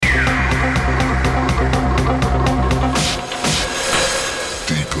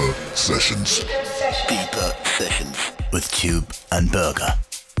and Berger.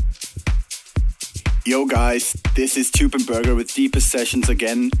 Yo guys, this is Tube and Berger with Deepest Sessions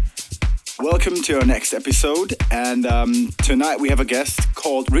again. Welcome to our next episode, and tonight we have a guest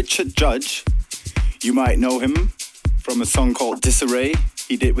called Richard Judge. You might know him from a song called Disarray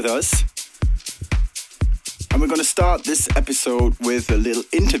he did with us. And we're going to start this episode with a little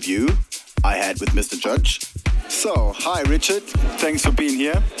interview I had with Mr. Judge. So, hi Richard, thanks for being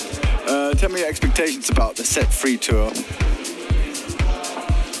here. Tell me your expectations about the Set Free tour.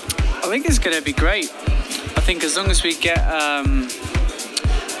 I think it's going to be great. I think as long as we get,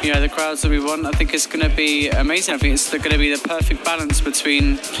 the crowds that we want, I think it's going to be amazing. I think it's going to be the perfect balance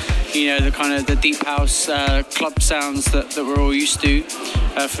between, the kind of the deep house club sounds that we're all used to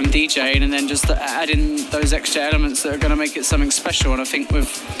from DJing, and then just adding those extra elements that are going to make it something special. And I think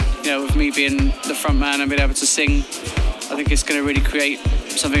with me being the front man and being able to sing, I think it's going to really create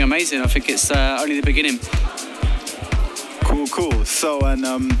something amazing. I think it's only the beginning. Cool. So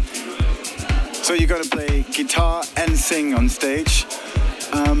you're going to play guitar and sing on stage.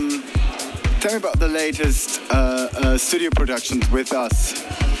 Tell me about the latest studio productions with us.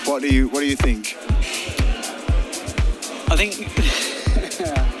 What do you think?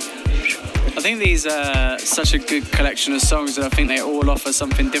 I think these are such a good collection of songs, and I think they all offer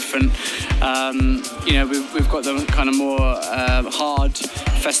something different. We've got the kind of more hard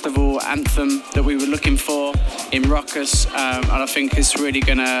festival anthem that we were looking for in Ruckus, and I think it's really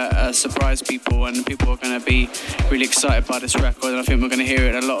going to surprise people, and people are going to be really excited by this record, and I think we're going to hear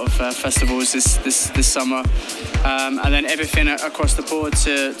it at a lot of festivals this summer. And then everything across the board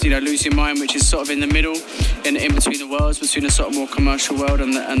to Lose Your Mind, which is sort of in the middle, in between the worlds, between the sort of more commercial world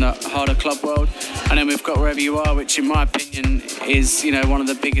and the harder club world. And then we've got Wherever You Are, which in my opinion is one of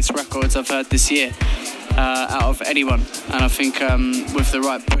the biggest records I've heard this year out of anyone. And I think with the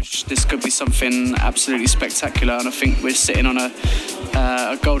right push, this could be something absolutely spectacular. And I think we're sitting on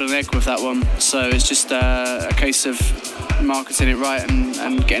a golden egg with that one. So it's just a case of marketing it right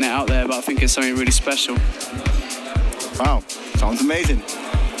and getting it out there. But I think it's something really special. Wow, sounds amazing.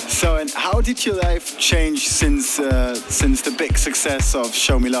 So, and how did your life change since the big success of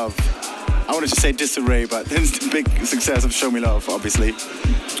Show Me Love? I wanted to say Disarray, but since the big success of Show Me Love, obviously.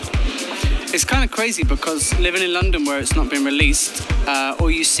 It's kind of crazy because living in London where it's not been released, all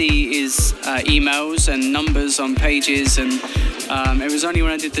you see is emails and numbers on pages, and it was only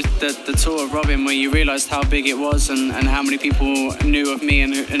when I did the tour of Robin where you realised how big it was and how many people knew of me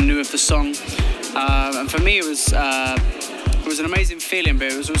and knew of the song. And for me it was an amazing feeling, but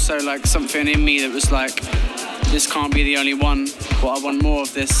it was also like something in me that was like, this can't be the only one, but I want more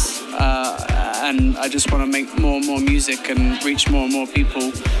of this, and I just want to make more and more music and reach more and more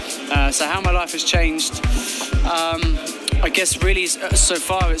people. So how my life has changed, I guess really so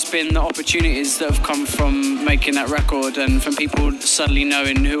far it's been the opportunities that have come from making that record and from people suddenly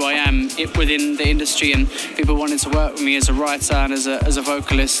knowing who I am within the industry, and people wanting to work with me as a writer and as a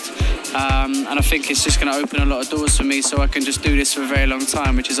vocalist. And I think it's just going to open a lot of doors for me, so I can just do this for a very long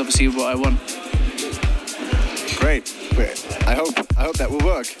time, which is obviously what I want. Great. I hope that will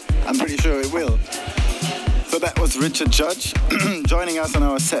work. I'm pretty sure it will. So that was Richard Judge joining us on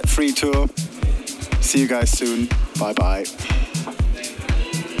our Set Free tour. See you guys soon. Bye-bye.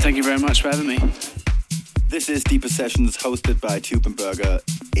 Thank you very much for having me. This is Deeper Sessions hosted by Tube and Berger.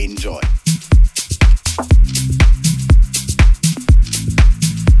 Enjoy.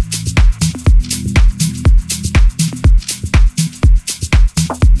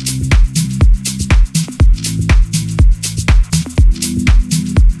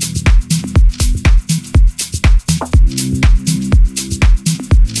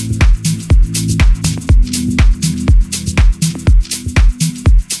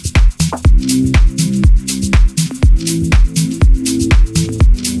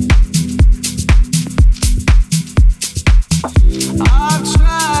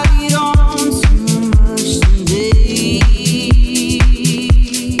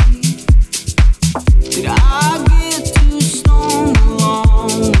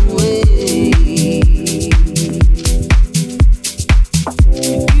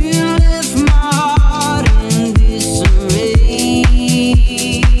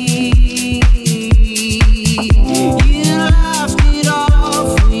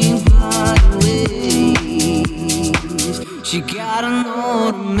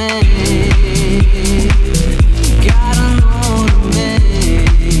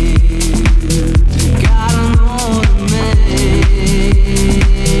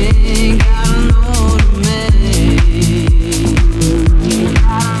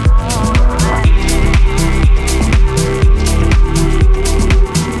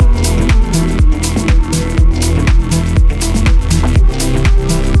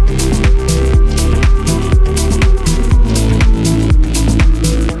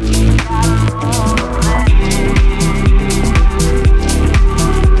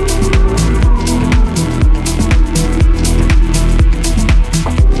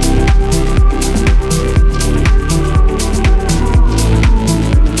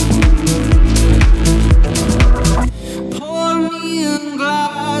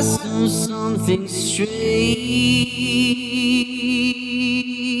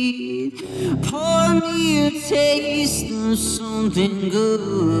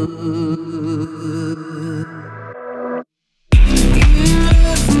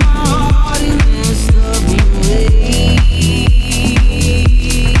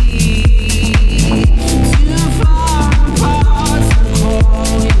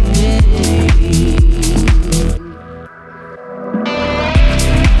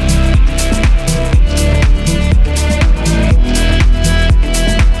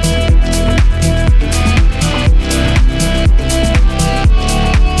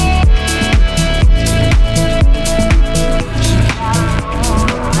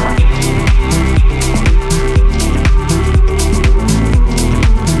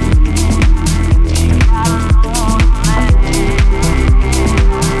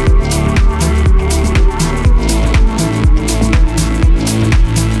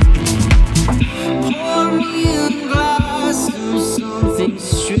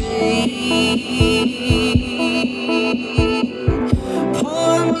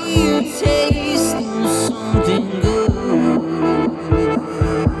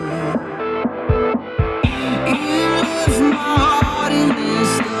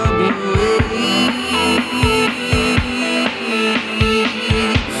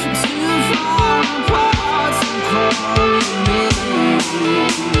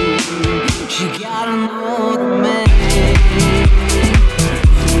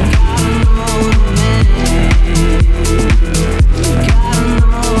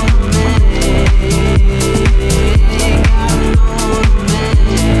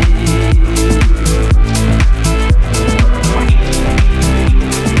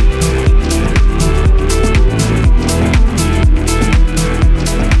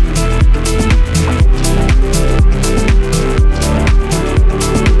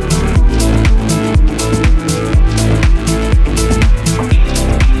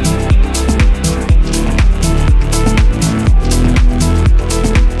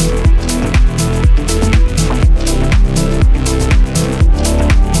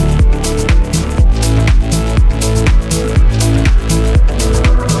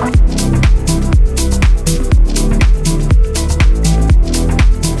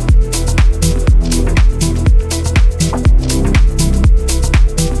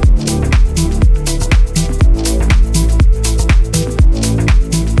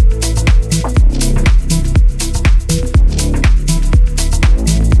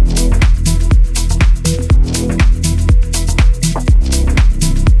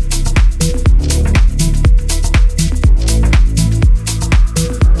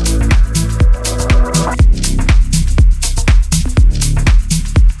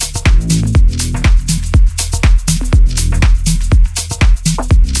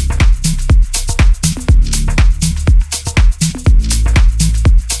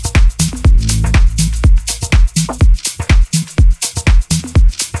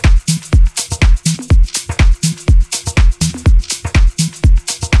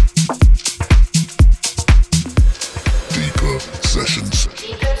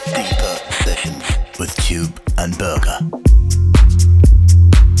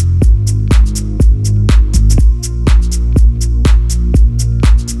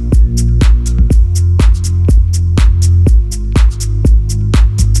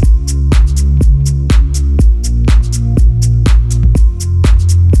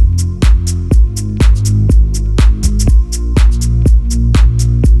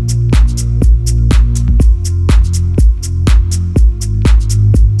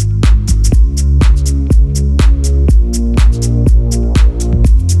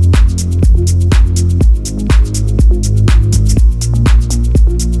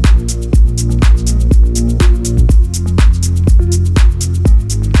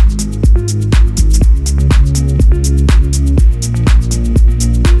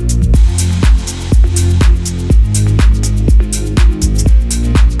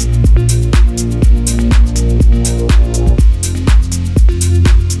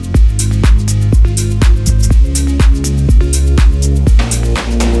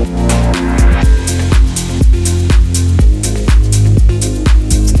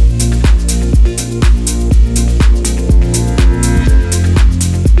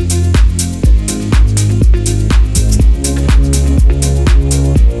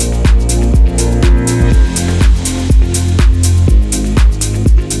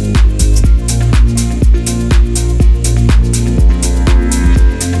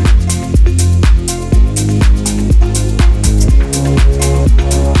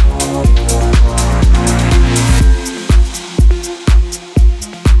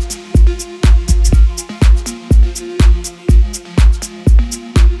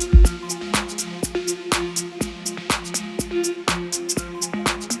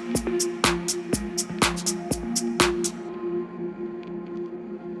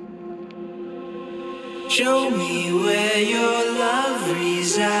 Show me where your love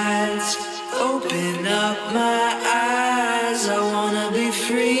resides. Open up my eyes. I wanna be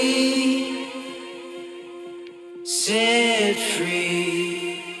free, set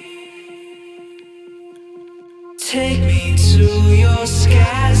free. Take me to your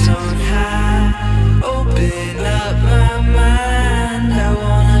skies on high. Open up my mind. I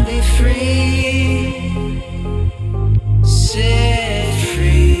wanna be free, set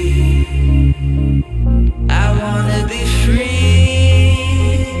free. I wanna be free,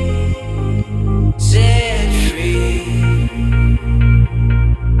 set free.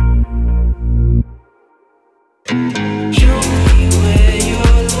 Show me where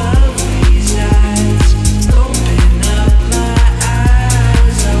your love resides. Open up my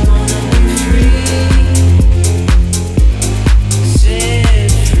eyes. I wanna be free,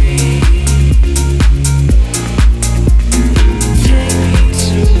 set free. Take me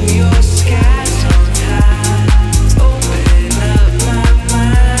to your skies on high. Open up my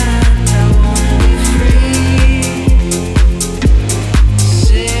mind. I wanna be free,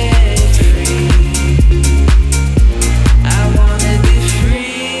 set free. I wanna be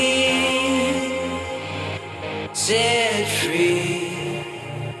free, set free.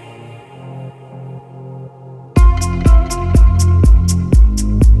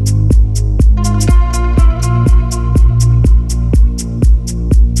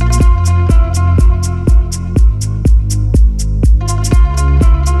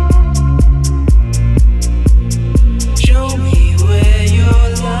 Show me where your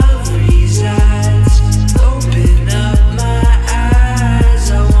love resides. Open up my eyes.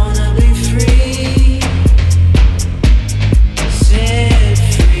 I wanna be free, set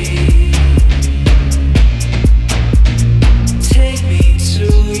free. Take me to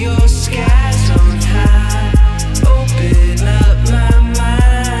your skies on high. Open up my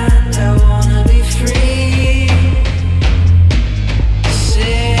mind. I wanna be free,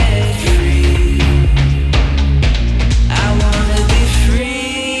 set free. I wanna be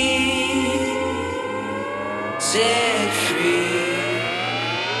free, set free.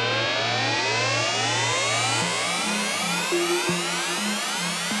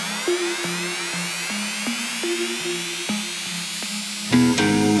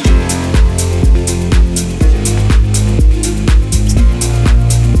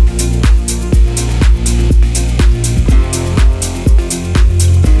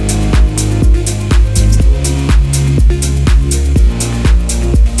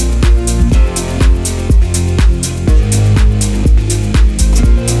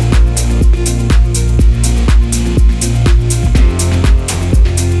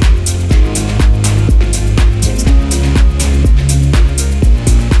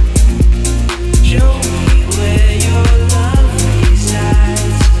 Show me where your love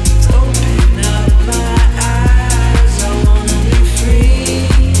resides. Open up my eyes. I wanna be free,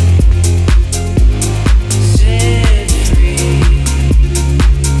 set free.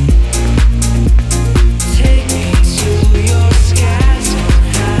 Take me to your skies on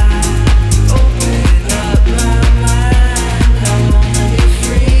high. Open up my mind. I wanna be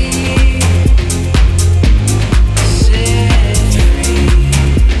free, set free.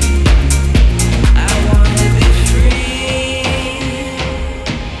 I wanna be free,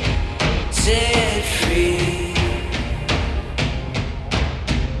 set free.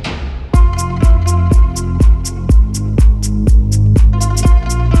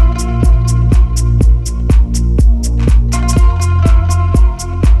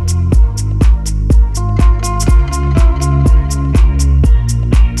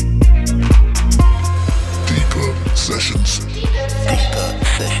 Deeper Sessions. Deeper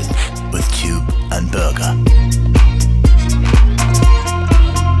Sessions with Tube and Berger.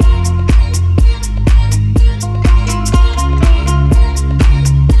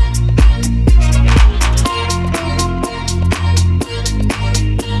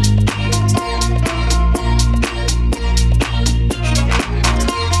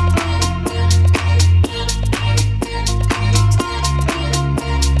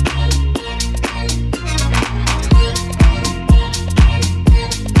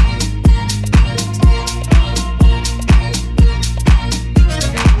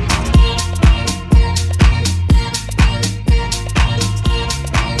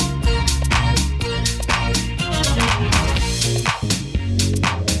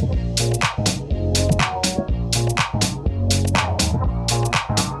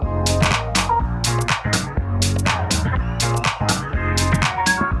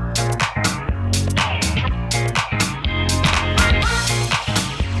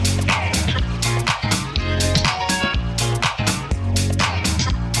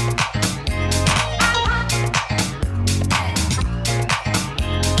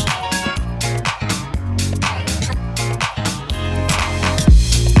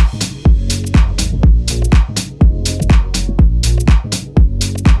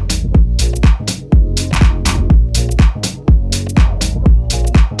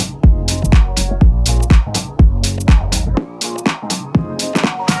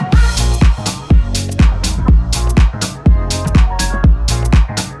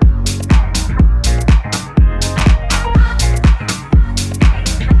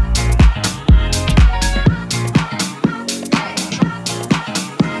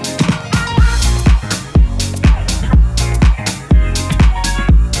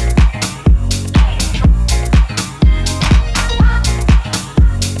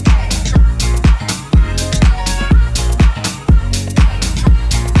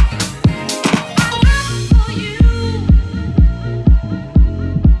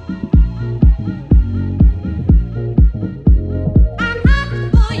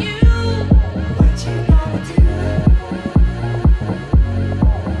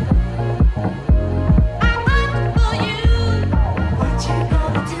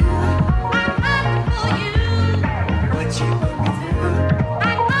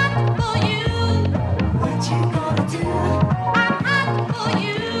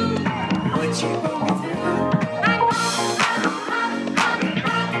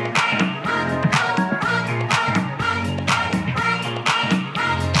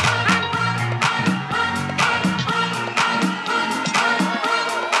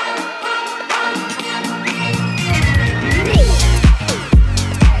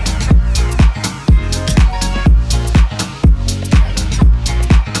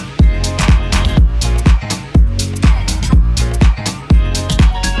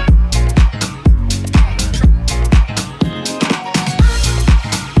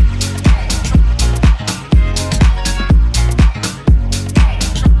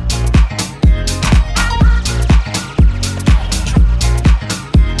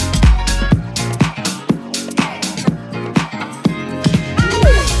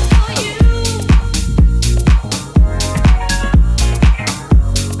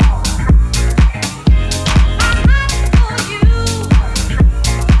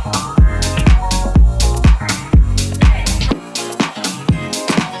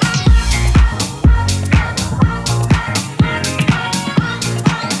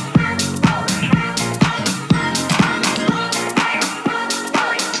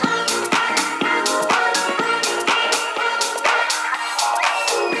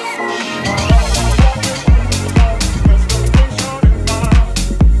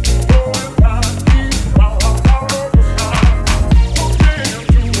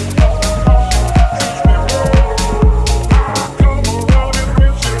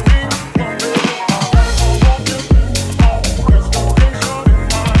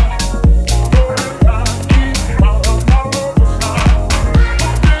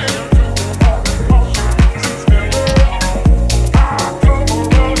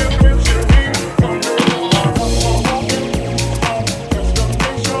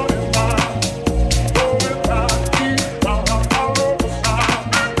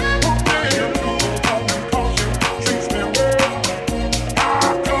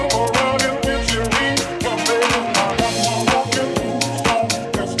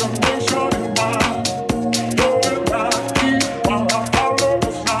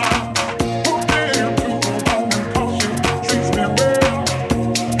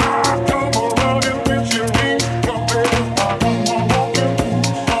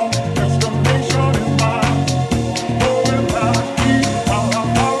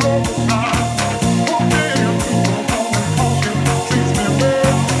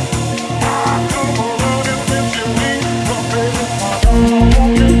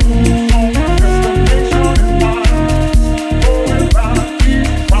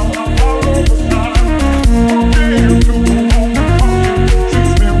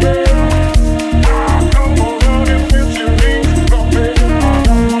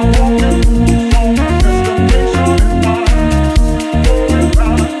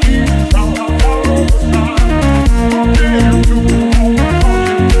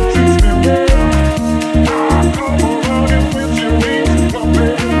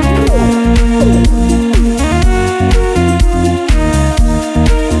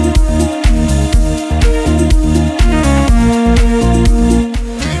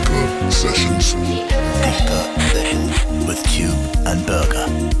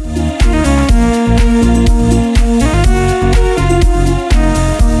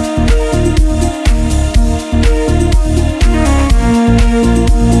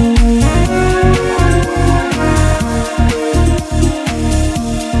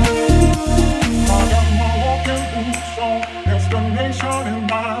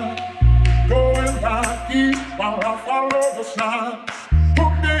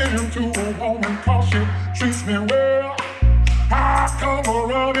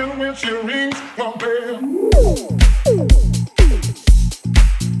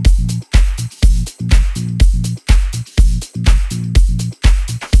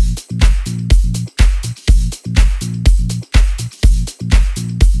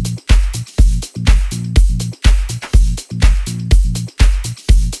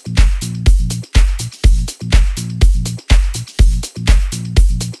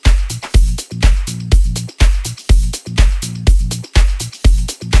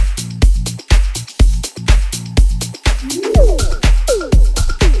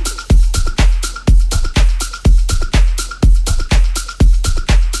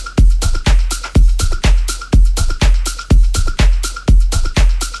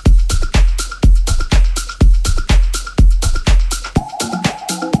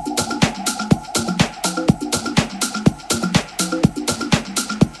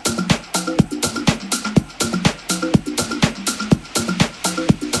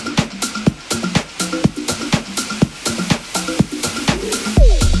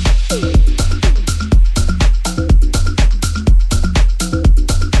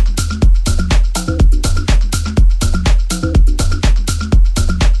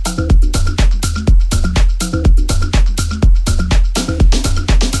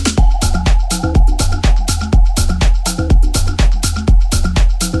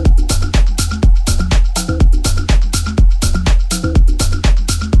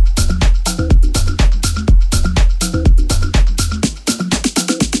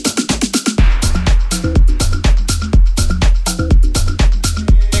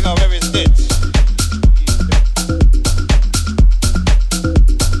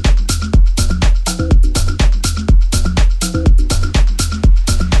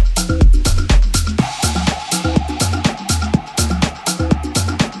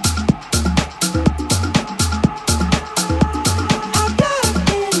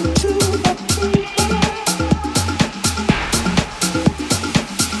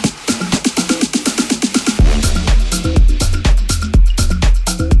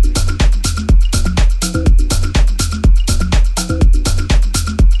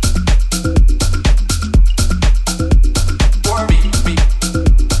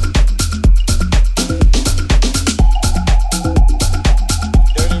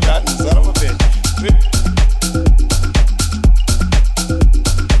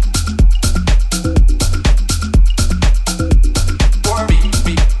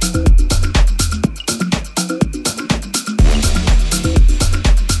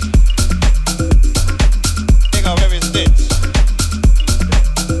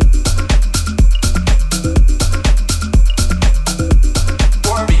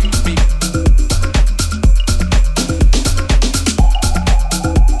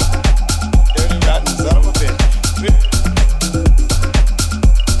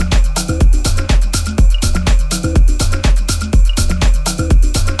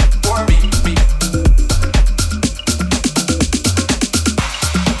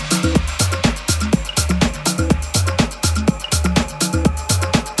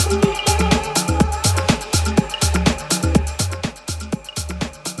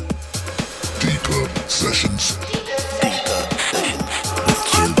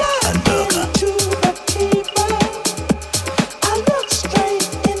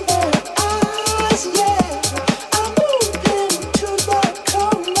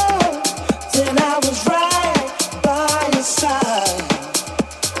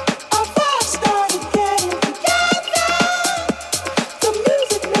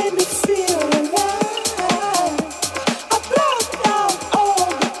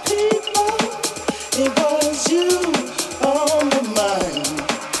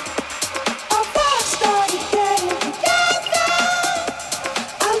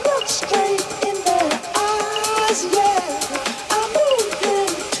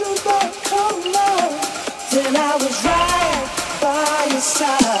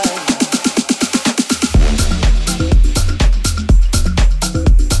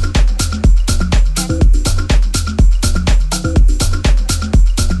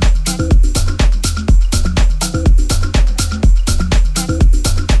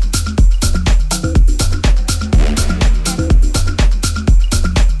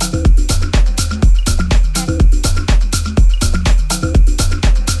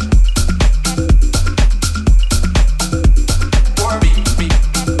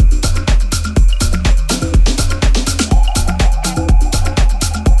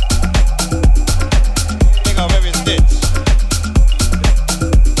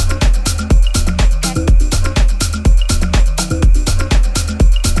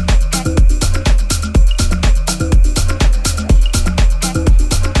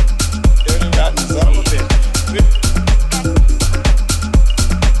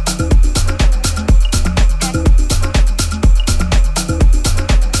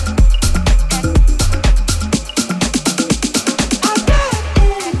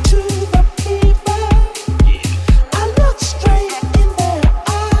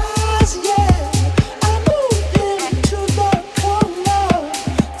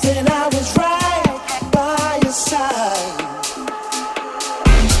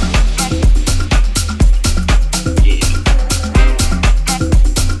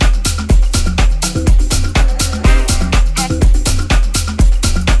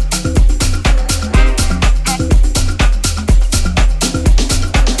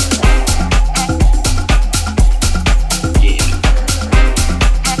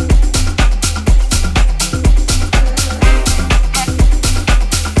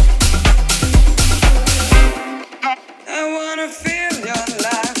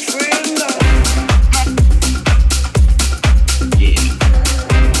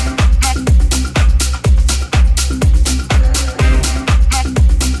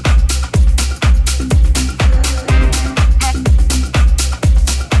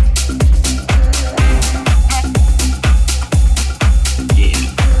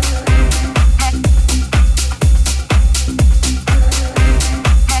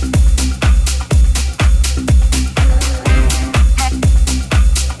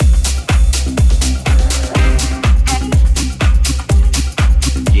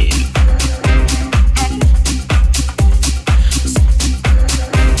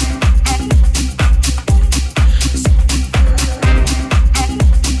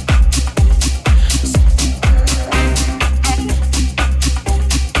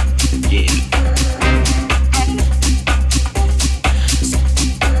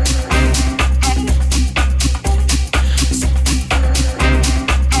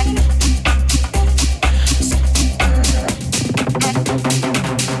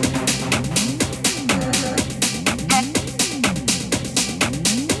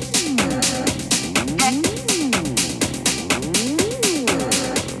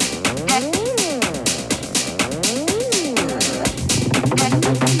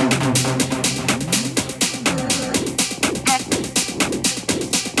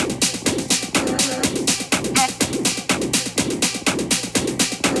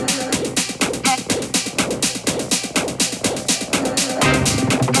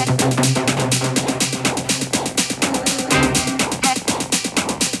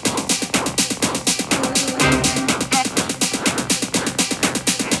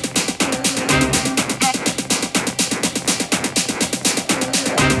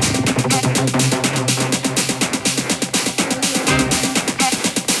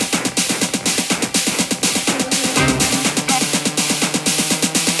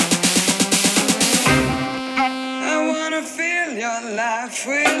 like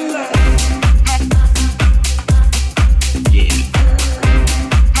free love.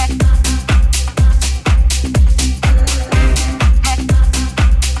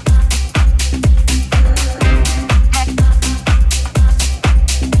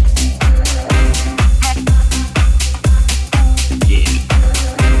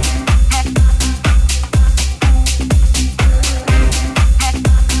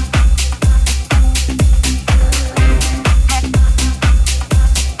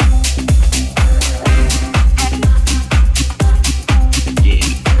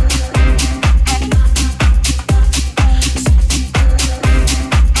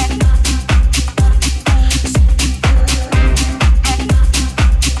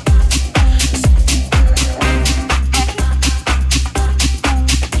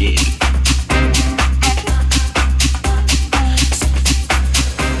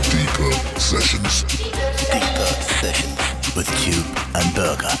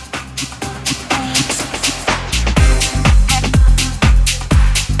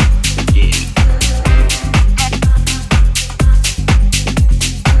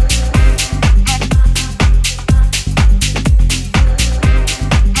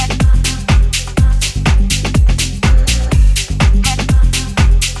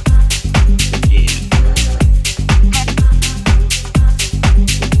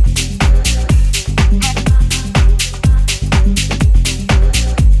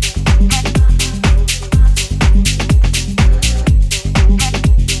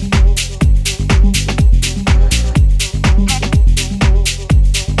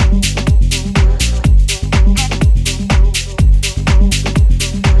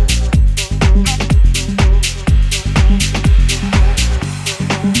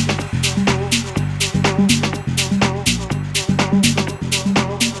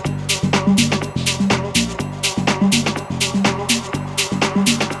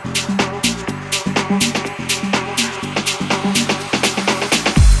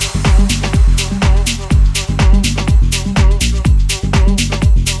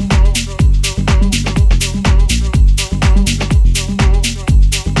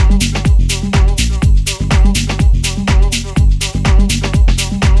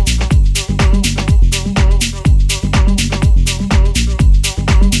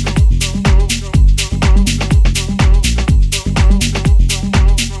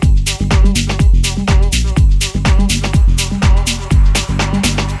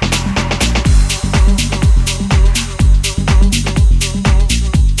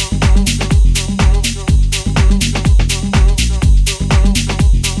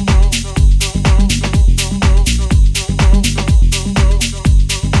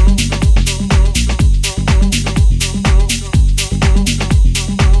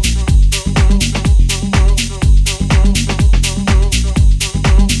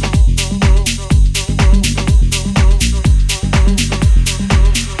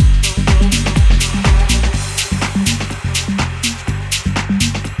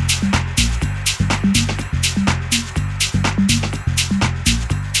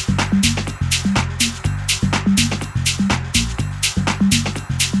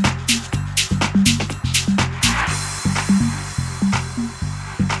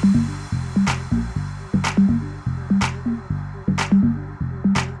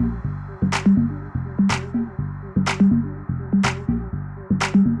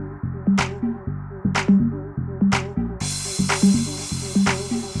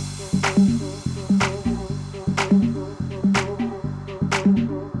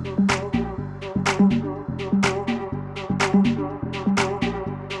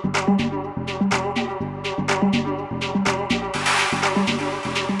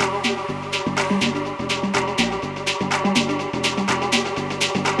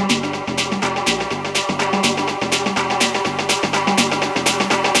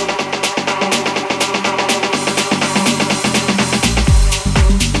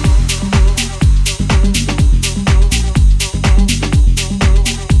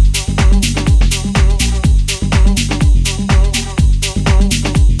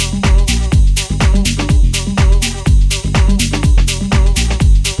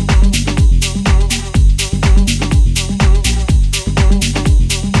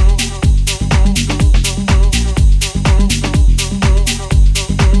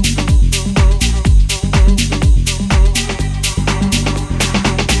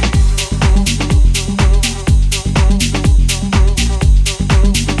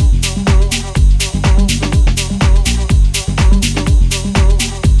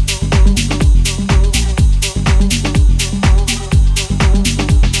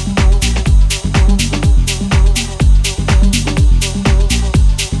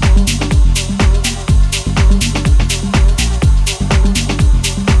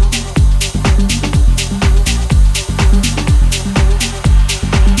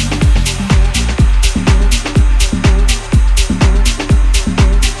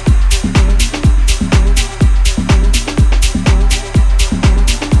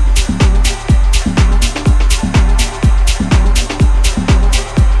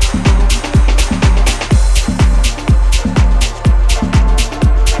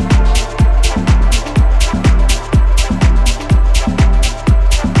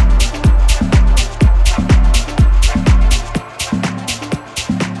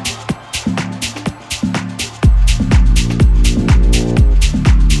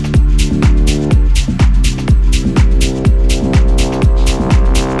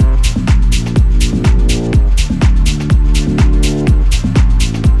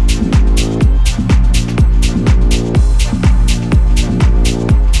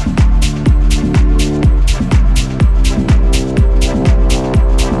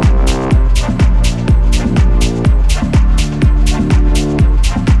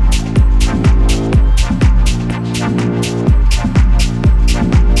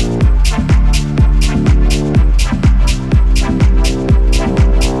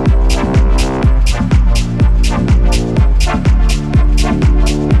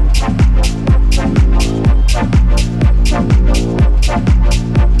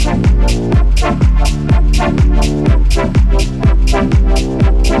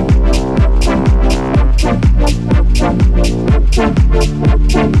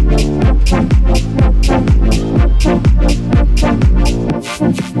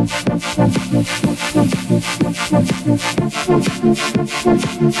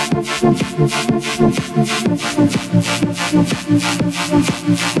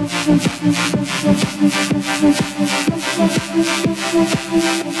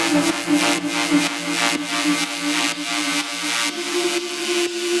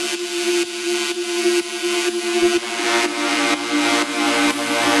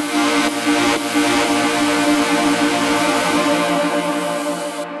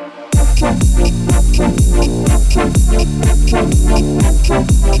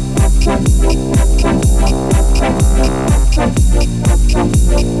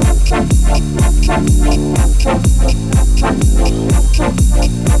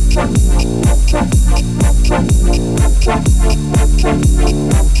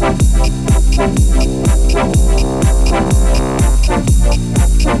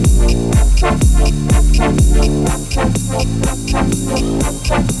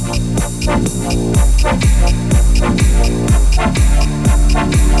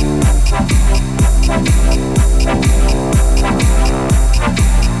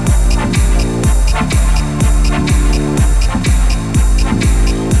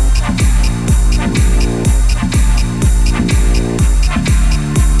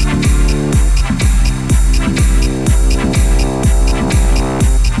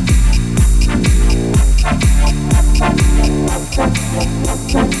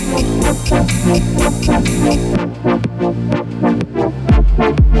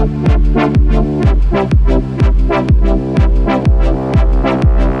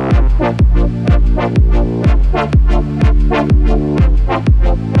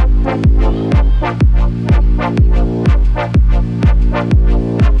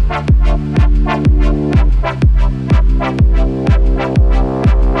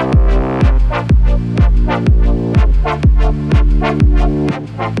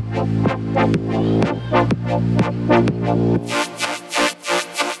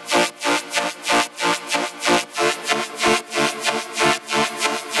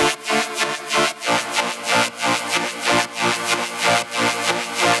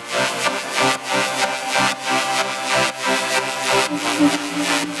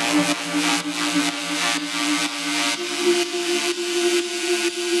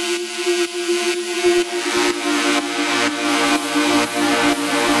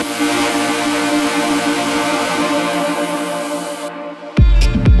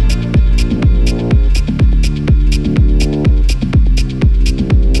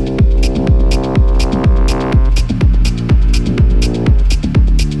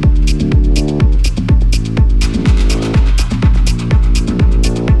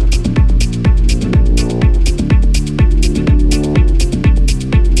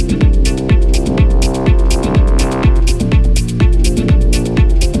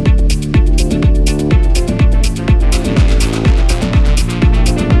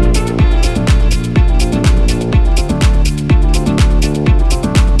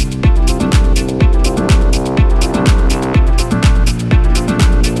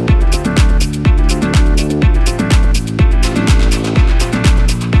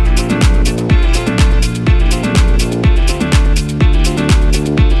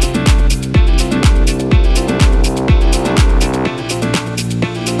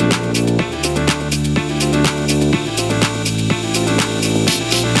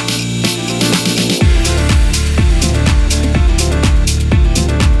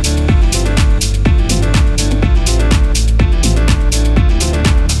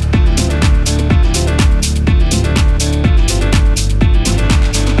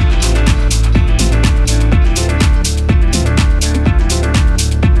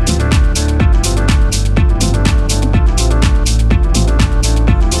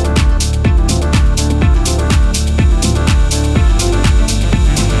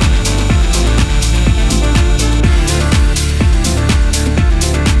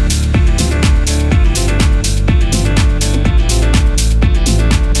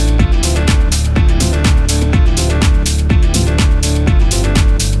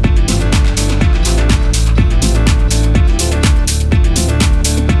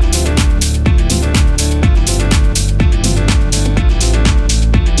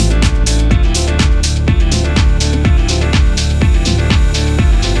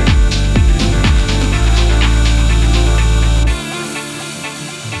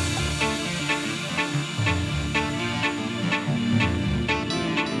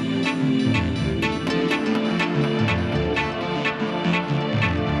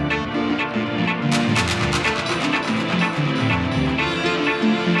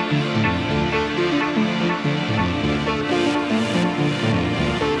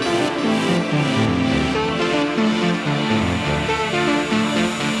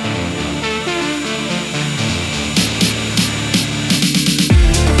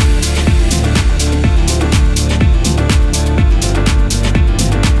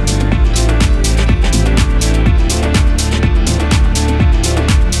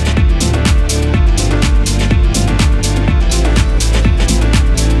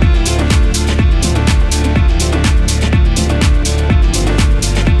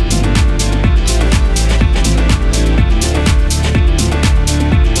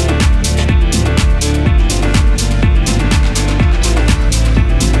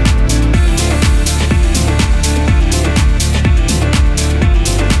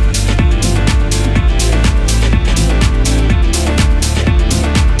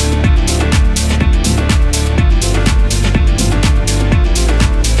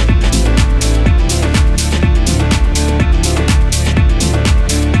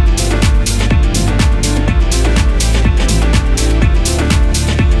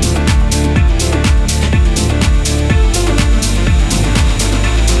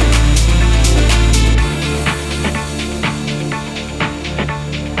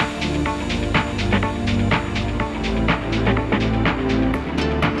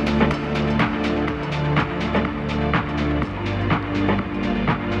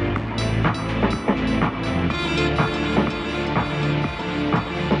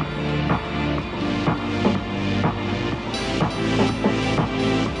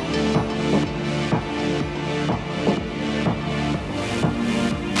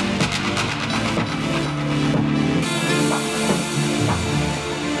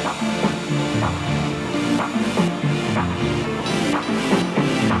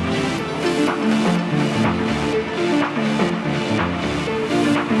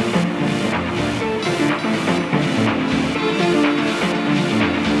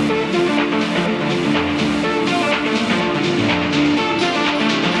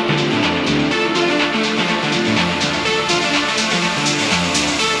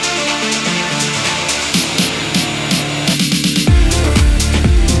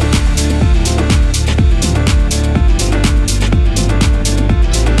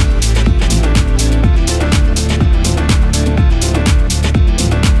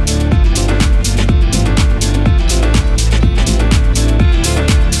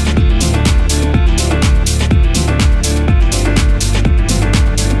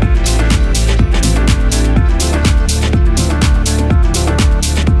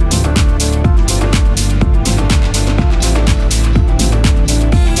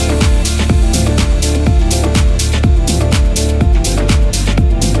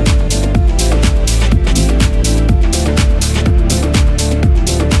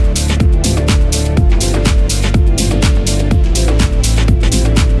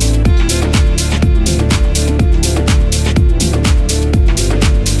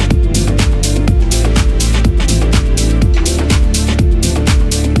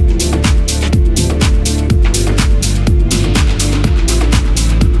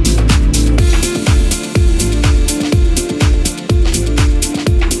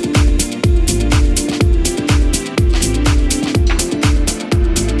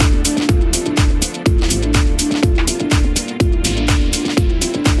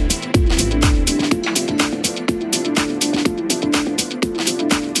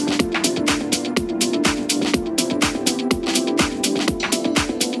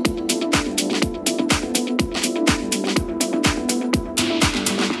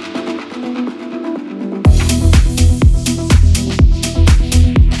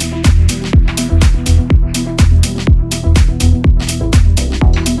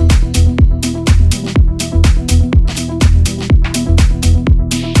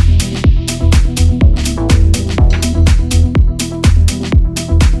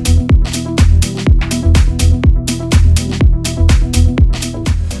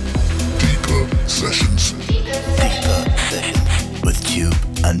 Tube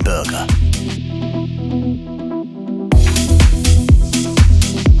and Berger.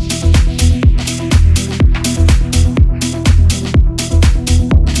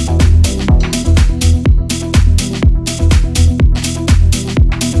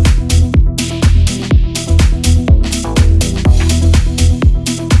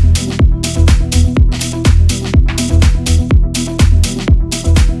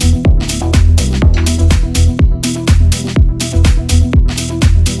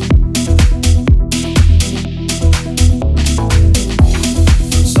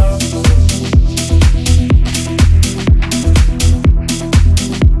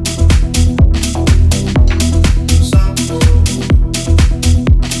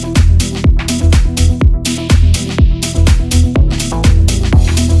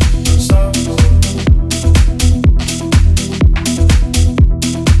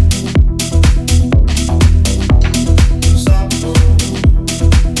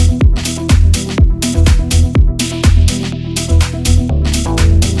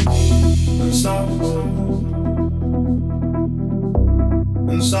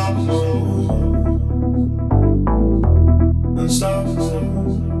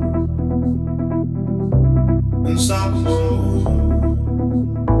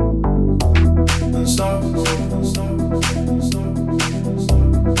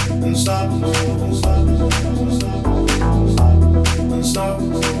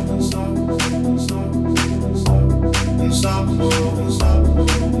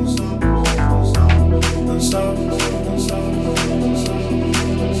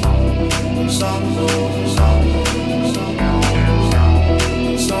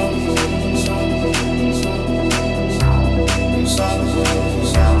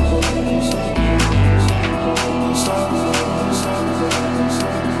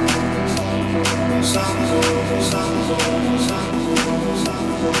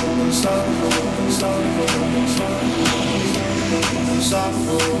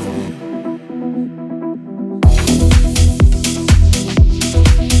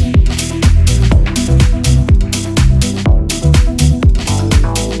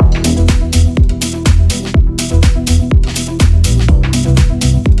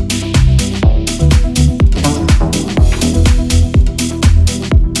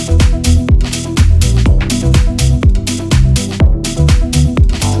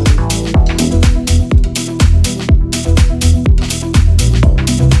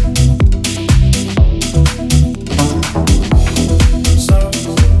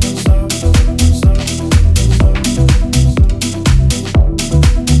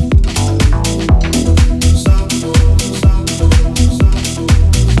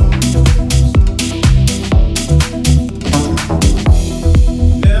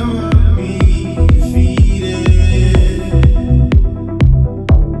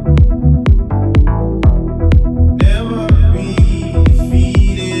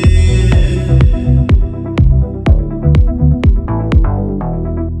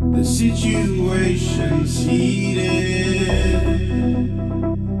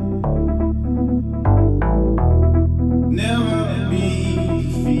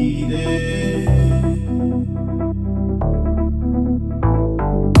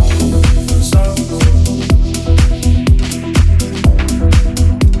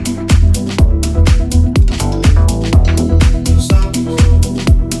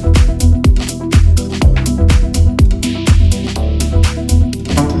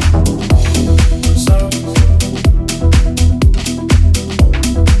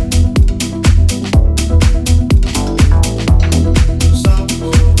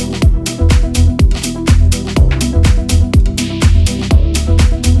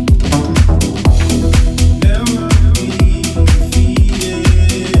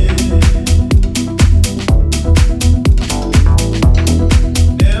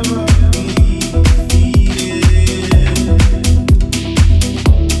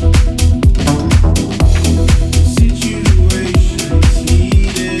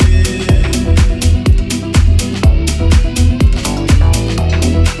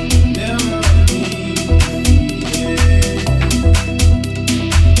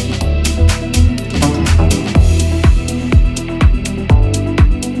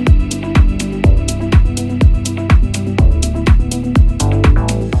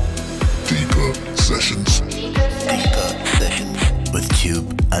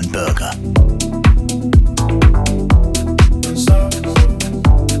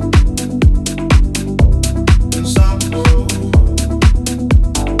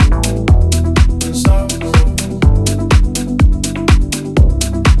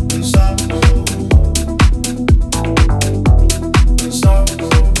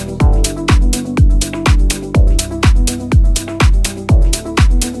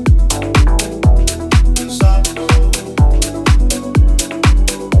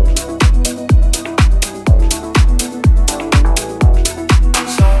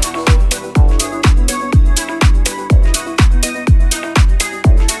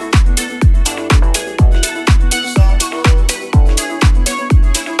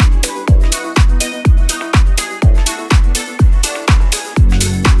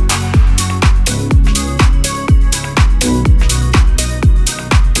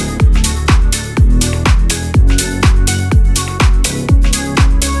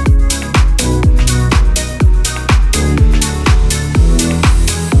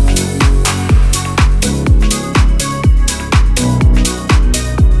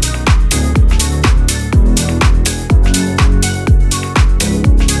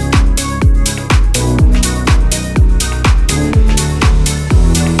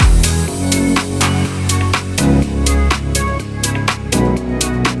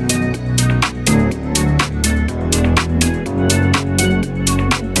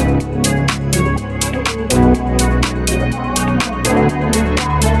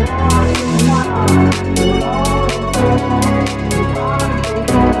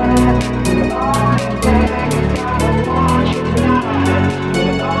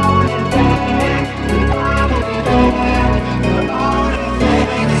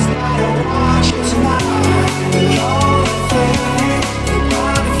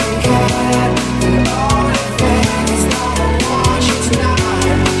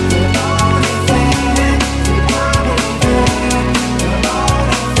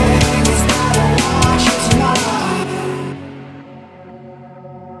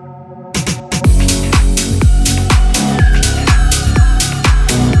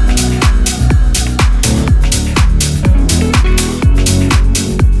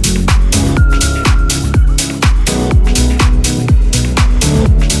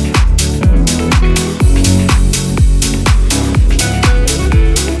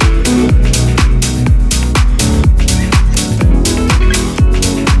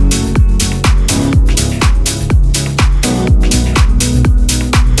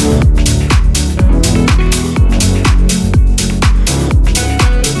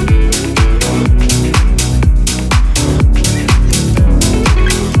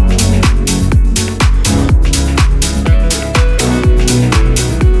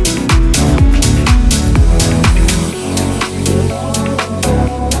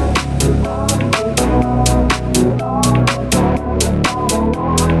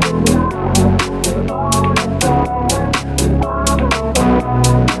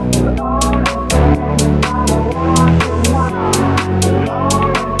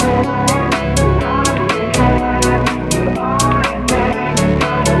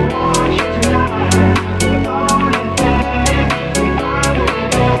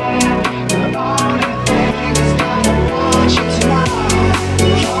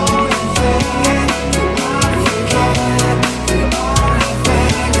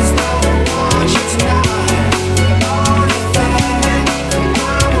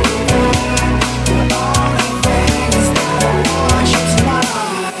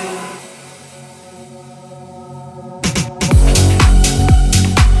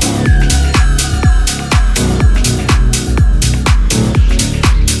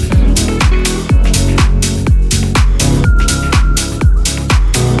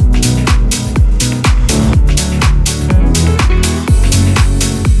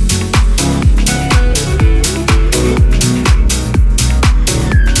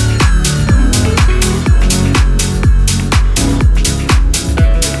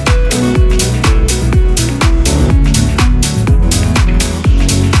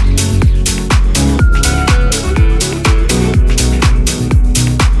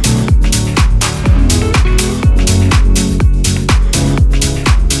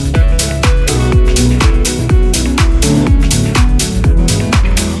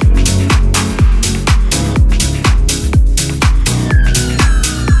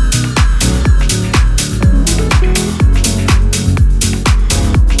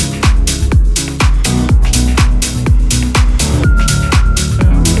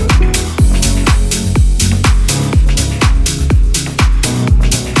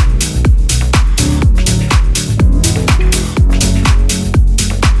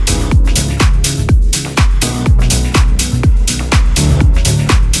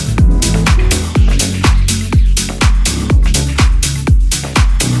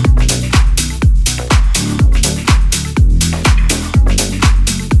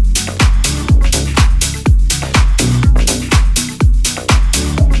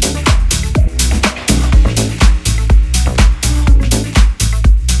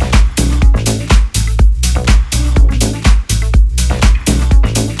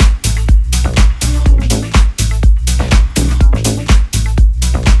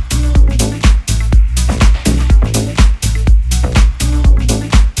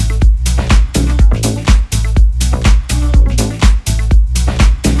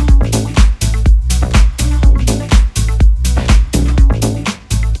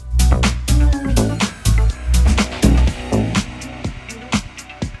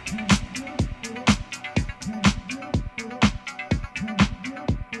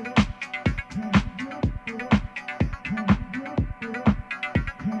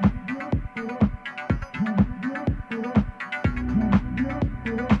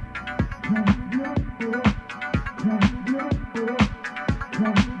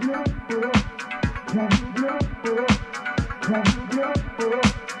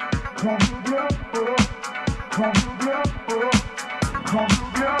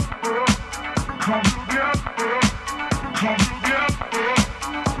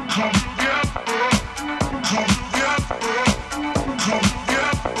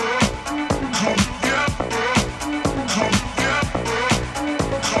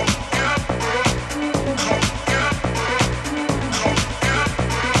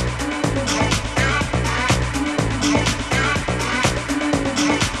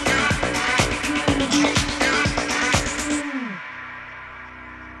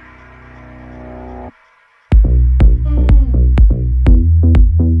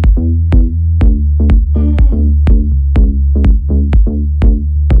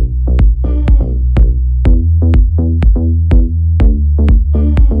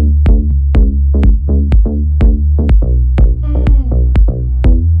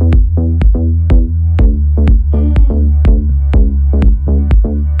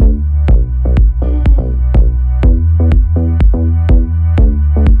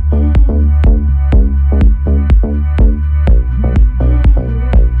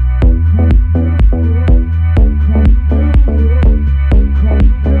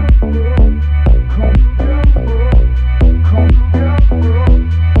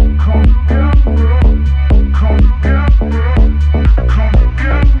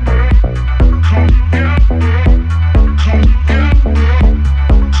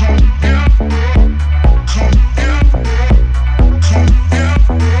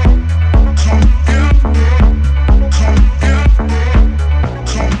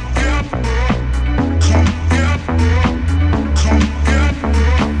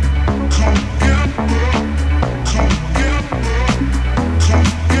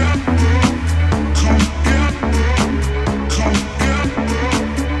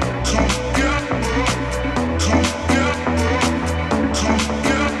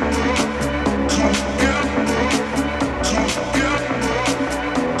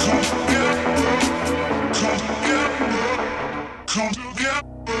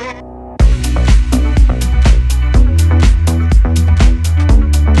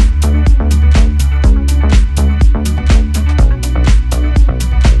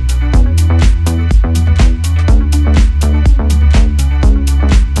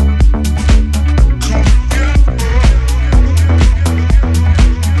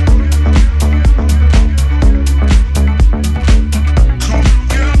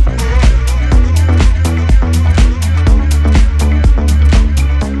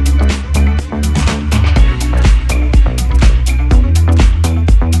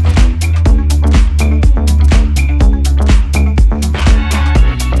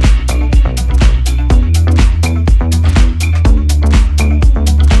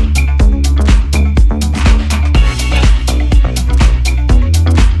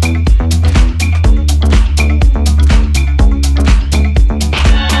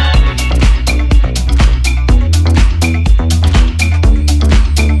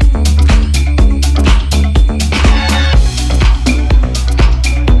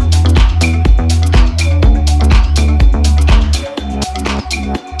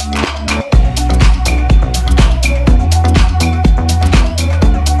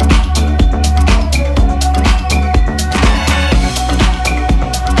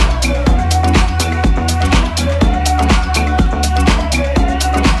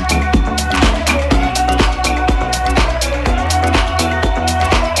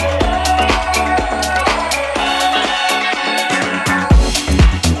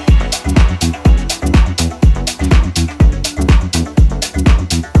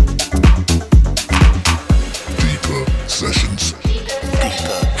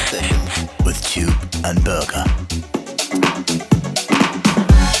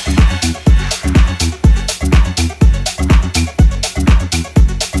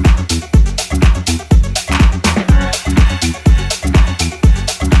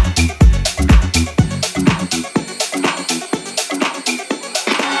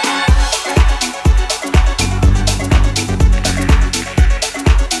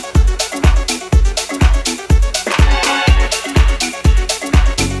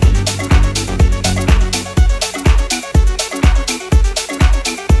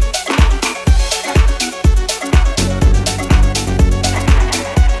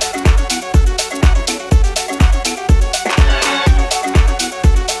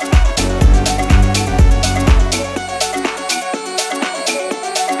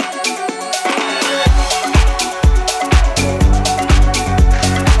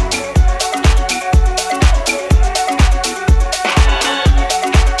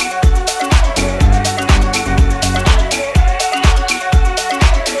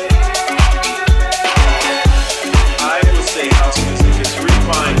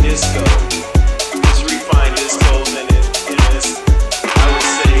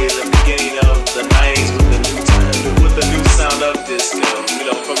 you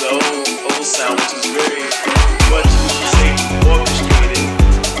know, from the old sound, which is very